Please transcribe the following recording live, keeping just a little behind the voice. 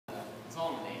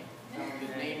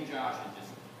name Josh, it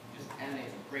just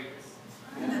emanates with greatness.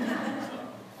 So, yeah,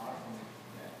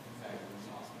 exactly. It's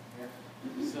awesome.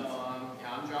 So,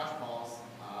 yeah, I'm Josh Pauls.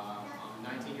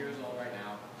 I'm 19 years old right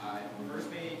now. I've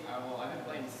been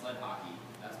playing sled hockey.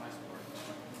 That's my sport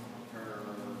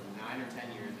for 9 or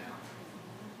 10 years now,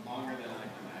 longer than I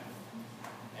can imagine.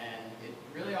 And it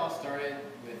really all started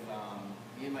with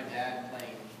me and my dad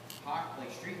playing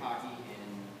street hockey in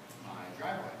my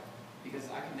driveway because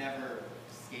I could never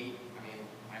skate. I mean,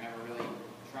 I never really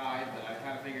tried, but I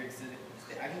kind of figured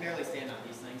I can barely stand on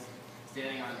these things.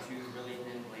 Standing on two really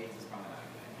thin blades is probably not a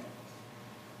good idea.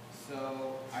 So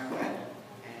I went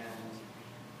and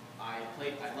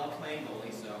I love playing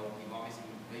goalie, so you've obviously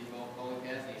played goalie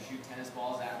pads and you shoot tennis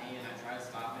balls at me and I try to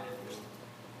stop it.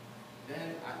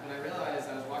 Then when I realized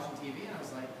I was watching TV and I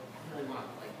was like, I really want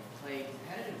to play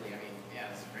competitively. I mean, yeah,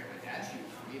 this is great. My dad shoots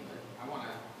for me, but I want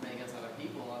to play against other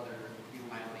people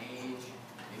my own age,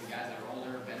 maybe guys that are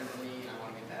older, better than me, and I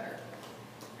want to get better.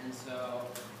 And so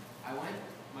I went.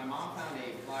 My mom found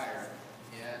a flyer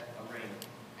at a rink,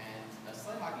 and a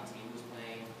sled hockey team was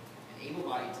playing an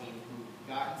able-bodied team who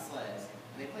got in sleds,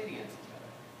 and they played against each other.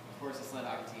 Of course, the sled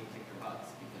hockey team kicked their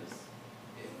butts because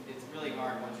it's really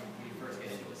hard when you first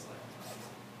get into a sled.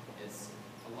 It's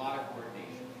a lot of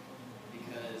coordination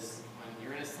because when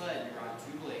you're in a sled, you're on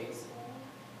two blades,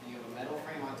 and you have a metal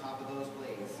frame on top of those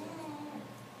blades.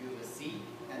 You have a seat,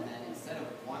 and then instead of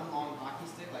one long hockey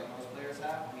stick like most players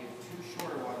have, we have two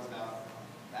shorter ones about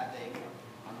that big.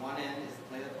 On one end is to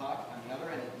play the puck, on the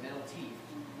other end is metal teeth.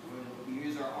 We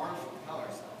use our arms to propel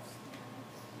ourselves.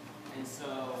 And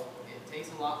so it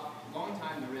takes a long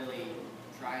time to really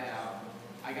try it out.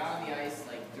 I got on the ice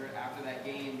after that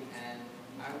game, and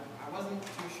I wasn't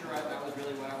too sure that was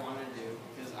really what I wanted to do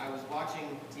because I was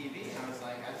watching TV and I was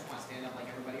like, I just want to stand up like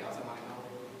everybody else. I want to go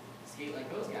skate like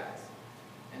those guys.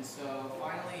 And so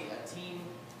finally a team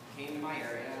came to my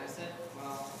area and I said,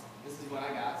 well, this is what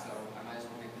I got, so I might as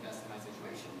well make the best of my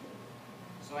situation.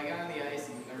 So I got on the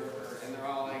ice and they're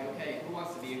all like, okay, who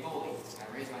wants to be a goalie? I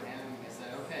raised my hand and I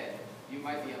said, okay, you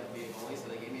might be able to be a goalie.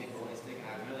 So they gave me a goalie stick and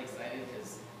I was really excited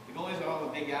because the goalies are all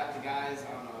the guys.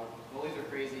 I don't know. Goalies are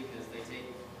crazy because the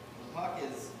puck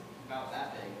is about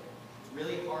that big. It's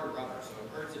really hard rubber, so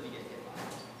it hurts if you get hit by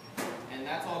it. And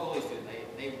that's all goalies do.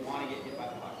 They want to get hit by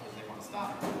the puck because they want to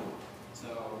stop it.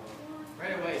 So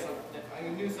right away, I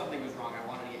knew something was wrong. I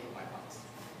wanted to get hit by pucks.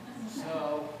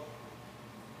 So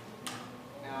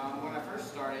when I first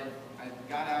started, I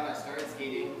got out, I started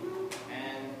skating,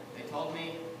 and they told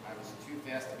me I was too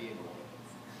fast to be a goalie.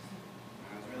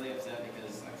 I was really upset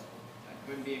because I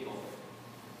couldn't be a goalie.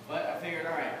 But I figured,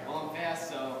 all right, well, I'm fast,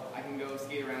 so I can go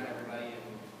skate around everybody,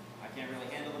 and I can't really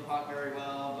handle the puck very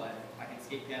well, but I can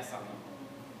skate past some people.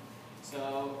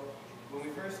 So when we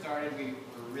first started, we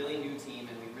were a really new team,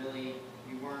 and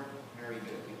we weren't very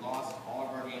good. We lost all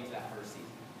of our games that first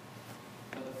season.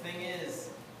 But the thing is,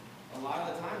 a lot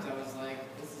of the times I was like,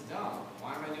 this is dumb.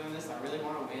 Why am I doing this? I really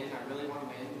want to win,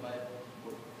 but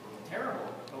we're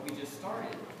terrible. But we just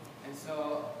started. And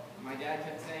so my dad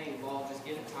kept saying, well, just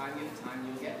give it time,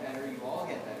 you'll get better, you all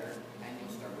get better, and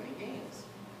you'll start winning games.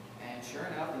 And sure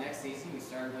enough, the next season we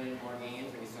started winning more games,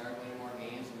 and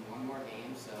won more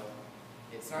games, so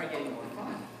it started getting more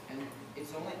fun. And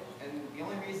the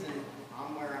only reason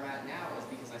I'm where I'm at now is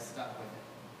because I stuck with it.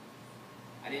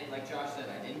 I didn't, like Josh said,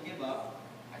 I didn't give up,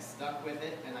 I stuck with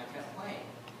it, and I kept playing.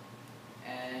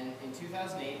 And in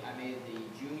 2008, I made the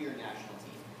junior national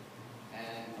team.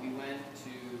 And we went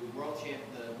to the World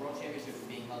Championship was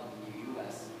being held in the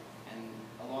U.S. and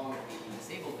along with the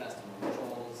Disabled Festival, which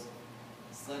holds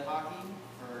sled hockey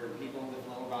for people with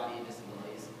lower body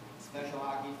disabilities, special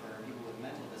hockey for people with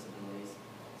mental disabilities,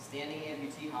 standing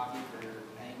amputee hockey for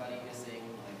anybody missing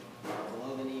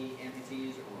below the knee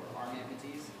amputees or arm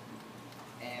amputees,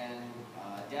 and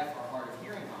deaf or hard of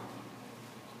hearing hockey.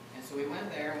 And so we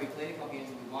went there and we played a couple games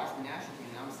and we watched the national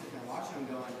team, and I was sitting there watching them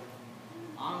going,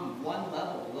 I'm one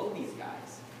level below these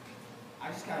guys. I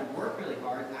just got to work really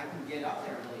hard and I can get up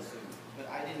there really soon.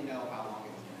 But I didn't know how long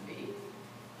it was going to be.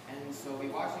 And so we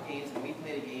watched the games and we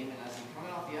played a game, and as we coming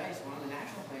off the ice, one of the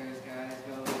national players guys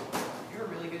goes, you're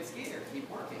a really good skater, keep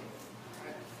working.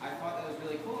 I thought that was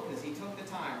really cool because he took the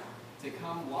time to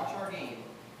come watch our game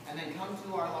and then come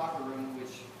to our locker room,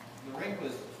 which the rink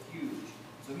was huge.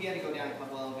 So he had to go down a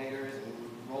couple elevators and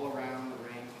roll around the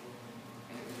rink.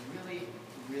 And it was really,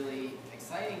 really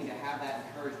exciting to have that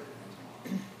encouragement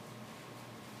from him.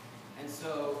 And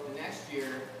so the next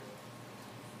year,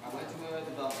 I went to a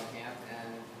development camp,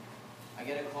 and I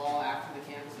get a call after the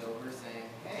camp is over saying,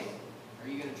 hey, are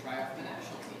you going to try out for the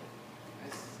national team? I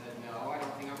said, no, I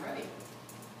don't think I'm ready.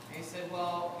 And he said,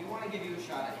 well, we want to give you a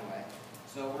shot anyway.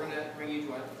 so we're going to bring you to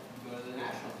go to the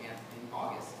national camp in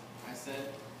August. I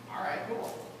said, all right,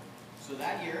 cool. So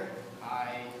that year,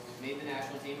 I made the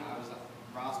national team. I was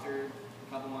rostered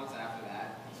a couple months after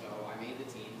that, so I made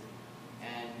the team,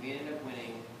 and we ended up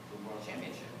winning the World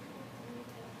Championship,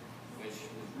 which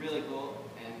was really cool.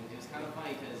 And it was kind of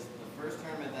funny because the first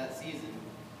tournament that season,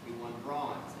 we won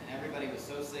bronze, and everybody was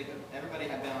so sick of, everybody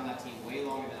had been on that team way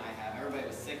longer than I have. Everybody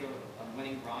was sick of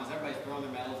winning bronze. Everybody's throwing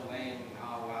their medals away, and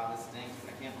oh wow, this stinks.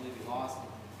 I can't believe we lost.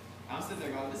 I'm sitting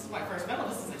there going, this is my first medal.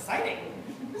 This is exciting.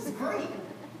 This is great.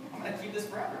 I'm going to keep this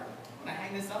forever. I'm going to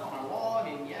hang this up on my wall. I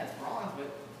mean, yeah, it's bronze, but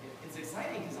it's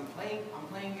exciting because I'm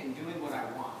playing and doing what I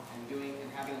want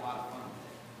and having a lot of fun with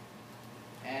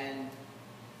it. And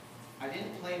I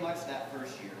didn't play much that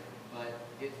first year, but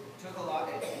it took a lot.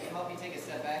 It helped me take a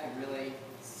step back and really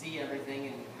see everything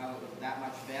and how it was that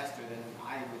much faster than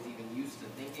I was even used to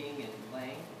thinking and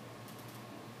playing.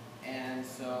 And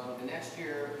so the next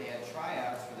year they had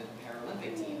tryouts for the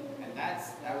Paralympic team, and that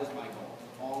was my goal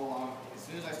all along. As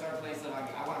soon as I started playing stuff,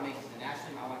 I want to make it to the national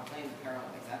team. I want to play in the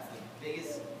Paralympics. That's the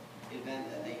biggest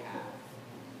event that they have.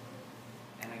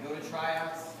 And I go to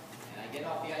tryouts, and I get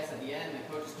off the ice at the end, and the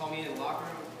coaches call me in the locker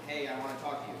room. Hey, I want to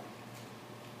talk to you.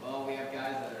 Well, we have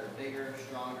guys that are bigger,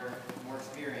 stronger, more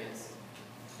experienced,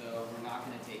 so we're not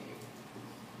going to take you.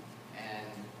 And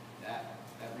that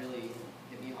really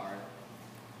hit me hard.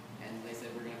 And they said,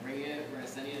 we're going to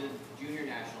send you to the junior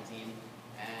national team,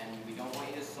 and we don't want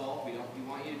you to sulk. We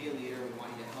want you to be a leader. We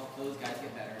want you to help those guys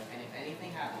get better. And if anything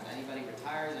happens, anybody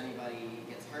retires, anybody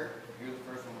gets hurt, you're the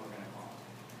first one we're going to call.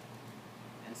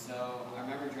 And so I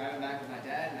remember driving back with my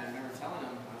dad, and I remember telling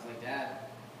him, I was like,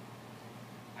 Dad,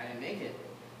 I didn't make it,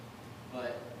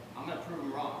 but I'm going to prove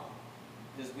him wrong.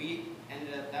 Because we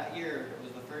ended up, that year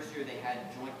was the first year they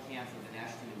had joint camps with the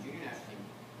national team and junior national team.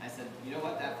 I said, you know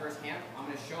what, that first camp, I'm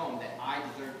going to show them that I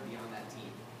deserve to be on that team.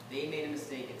 They made a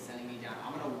mistake in sending me down.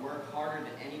 I'm going to work harder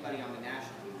than anybody on the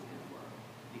national team is going to work.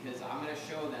 Because I'm going to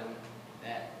show them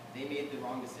that they made the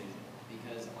wrong decision.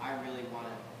 Because I really want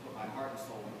to put my heart and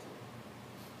soul into it.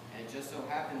 And it just so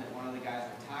happened that one of the guys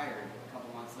retired a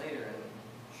couple months later. And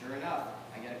sure enough,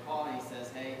 I get a call and he says,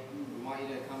 hey, we want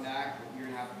you to come back. You're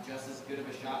going to have just as good of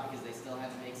a shot because they still had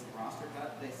to make some roster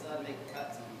cuts. They still had to make the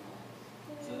cuts.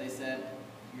 So they said,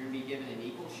 you're going to be given an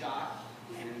equal shot,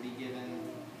 and you're going to be given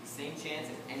the same chance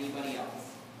as anybody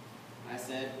else. I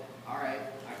said, all right,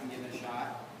 I can give it a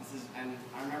shot. And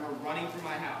I remember running through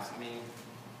my house. I mean,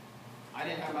 I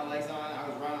didn't have my legs on. I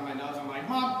was running on my nose. I'm like,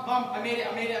 Mom, I made it.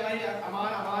 I'm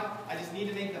on. I just need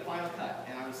to make the final cut.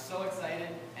 And I was so excited,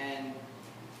 and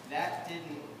that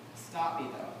didn't stop me,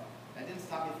 though. That didn't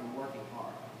stop me from working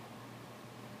hard.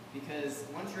 Because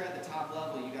once you're at the top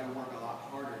level, you got to work a lot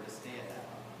harder to stay at that level.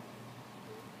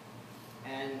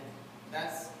 And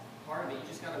that's part of it. You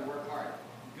just got to work hard.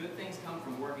 Good things come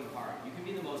from working hard. You can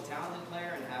be the most talented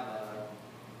player and have a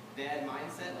bad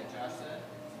mindset, like Josh said,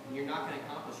 and you're not going to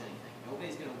accomplish anything.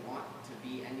 Nobody's going to want to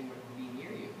be anywhere to be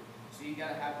near you. So you got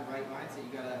to have the right mindset.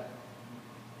 You got to,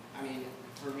 I mean,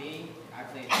 for me, I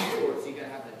play in sports, so you got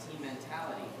to have the team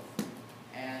mentality.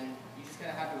 And you just got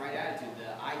to have the right attitude.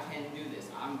 I can do this.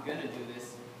 I'm going to do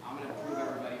this. I'm going to prove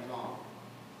everybody wrong.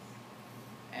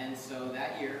 And so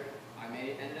that year,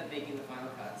 ended up making the final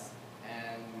cuts,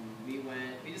 and we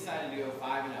decided to go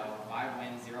 5-0, 5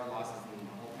 wins, 0 losses in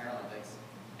the whole Paralympics,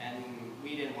 and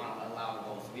we didn't want to allow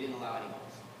goals, so we didn't allow any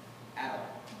goals at all.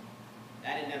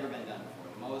 That had never been done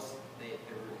before. The most,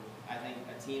 I think,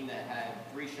 a team that had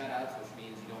 3 shutouts, which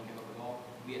means you don't give up a goal,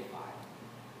 we had 5.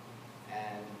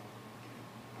 And,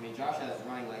 I mean, Josh has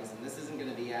running legs, and this isn't going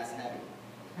to be as heavy,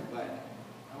 but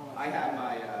I have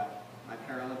my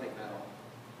Paralympic medal,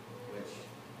 which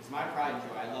is my pride and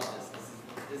joy. I love this.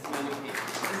 This is my new paper.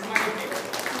 This is my new paper.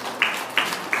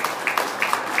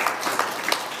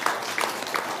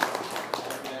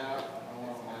 Check it out.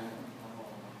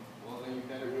 Well, then you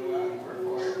better go out and work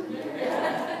for it.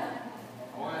 Yeah.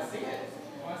 I want to see it.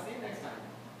 I want to see it next time.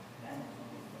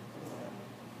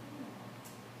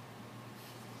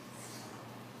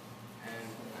 And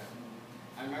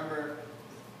I remember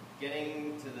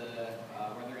getting to the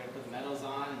where they're going to put the medals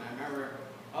on, and I remember,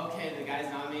 okay, the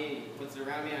guy's on me, he puts it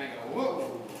around me, and I go,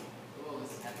 whoa,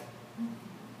 this is heavy.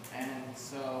 And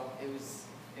so it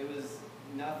was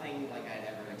nothing like I'd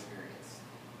ever experienced.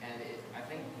 And I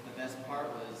think the best part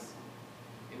was,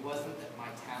 it wasn't my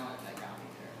talent that got me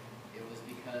there. It was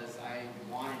because I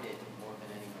wanted it more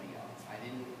than anybody else.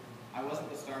 I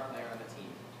wasn't the star player on the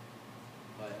team,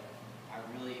 but I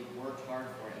really worked hard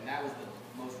for it, and that was the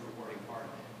most rewarding part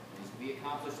of it. Was we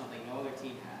accomplished something no other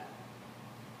team had,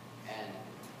 and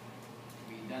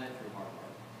we've done it through hard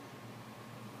work.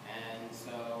 And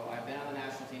so I've been on the national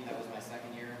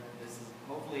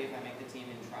hopefully if I make the team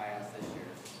in tryouts this year,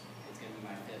 it's going to be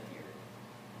my 5th year.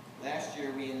 Last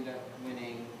year we ended up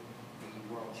winning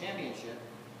the World Championship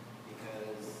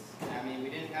because, I mean, we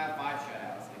didn't have 5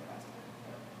 shutouts like last time,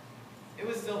 but it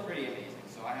was still pretty amazing.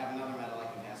 So I have another medal I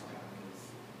can pass around because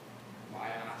why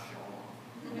not show them off?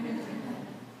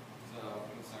 So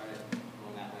we can start it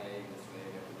going that way, this way,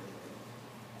 the other way.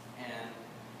 And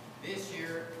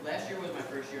last year was my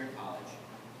first year in college,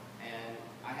 and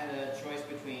I had a choice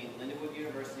between Lindenwood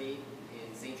University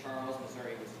in St. Charles,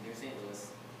 Missouri, which is near St. Louis,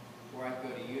 or I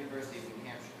could go to University of New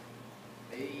Hampshire.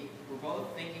 They were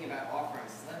both thinking about offering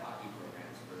sled hockey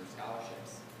programs for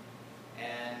scholarships.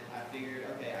 And I figured,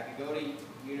 okay, I could go to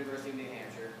University of New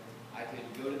Hampshire, I could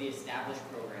go to the established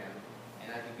program, and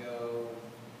I could go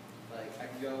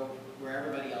where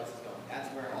everybody else is going. That's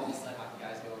where all the sled hockey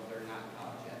guys go if they're not in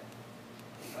college yet.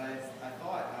 But I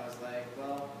thought, I was like,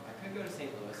 well, I could go to St.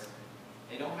 Louis.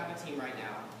 They don't have a team right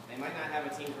now. They might not have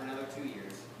a team for another 2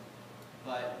 years.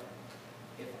 But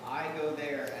if I go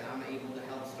there and I'm able to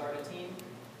help start a team,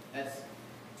 that's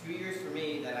 2 years for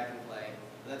me that I can play.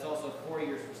 But that's also 4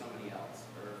 years for somebody else,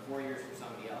 or 4 years for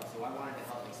somebody else. So I wanted to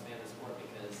help expand the sport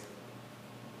because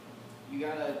you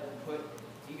gotta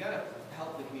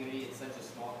help the community. It's such a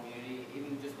small community,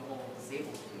 even just the whole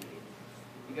disabled community.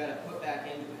 You gotta put back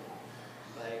into it.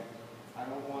 Like, I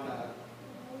don't wanna.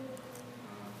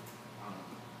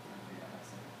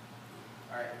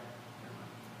 All right.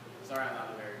 Sorry, I'm not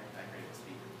that great of a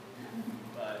speaker.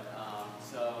 But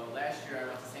so last year I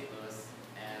went to St. Louis,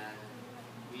 and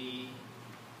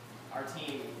our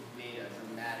team made a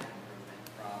dramatic improvement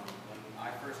from when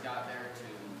I first got there to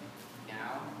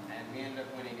now, and we ended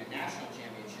up winning a national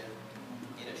championship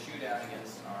in a shootout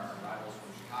against our rivals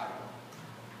from Chicago.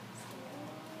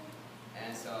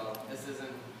 And so this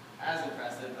isn't as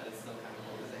impressive, but it's still kind of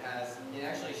cool because it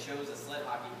actually shows a sled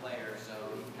hockey player, so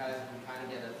you guys can kind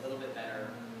of get a little bit better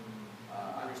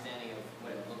understanding of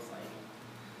what it looks like.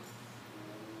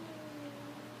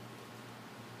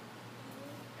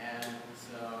 And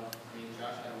so, I mean,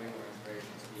 Josh had a way more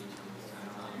inspirational speech. He was kind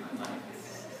of telling my life.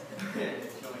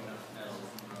 It's showing the medals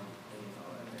from things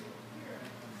all that.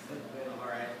 All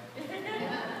right.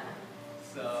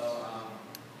 So,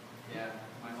 yeah,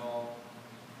 my whole,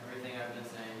 everything I've been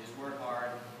saying, just work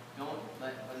hard.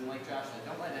 And like Josh said,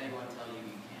 don't let anyone tell you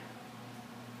you can't.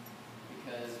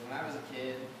 Because when I was a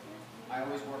kid, I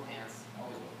always wore pants,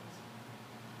 always wore pants.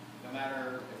 No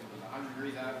matter if it was 100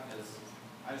 degrees out, because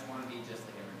I just want to be just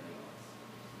like everybody else.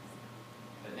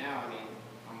 But now, I mean,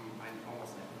 I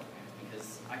almost never wear pants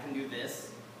because I can do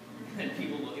this, and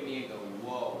people look at me and go,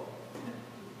 whoa,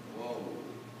 whoa.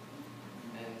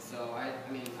 And so, I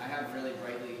mean, I have really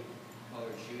brightly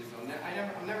colored shoes, so I'm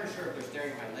never sure if they're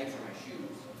staring at my legs or my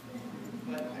shoes.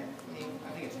 But I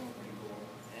think it's pretty cool.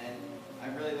 And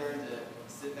I've really learned to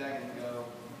sit back and go,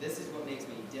 this is what makes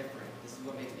me different. This is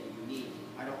what makes me unique.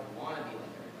 I don't want to be like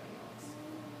everybody else.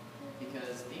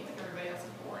 Because being like everybody else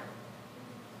is boring.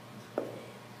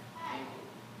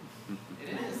 It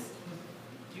is.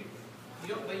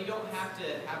 But you don't have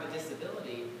to have a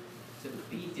disability to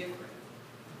be different.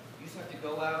 You just have to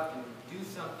go out and do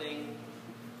something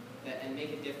and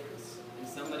make a difference in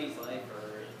somebody's life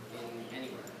or in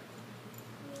anywhere.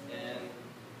 And,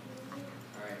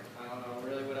 alright, I don't know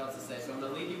really what else to say. So I'm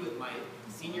going to leave you with my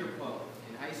senior quote.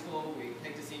 In high school, we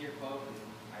picked a senior quote, and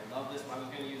I love this one. I was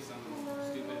going to use some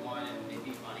stupid one and it'd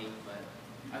be funny, but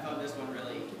I thought this one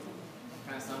really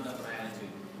kind of summed up my attitude.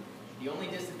 The only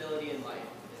disability in life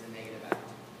is a negative attitude.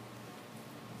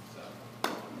 So.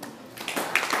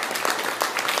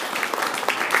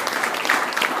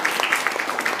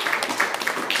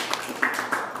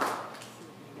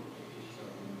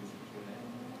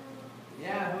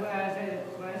 Yeah, who has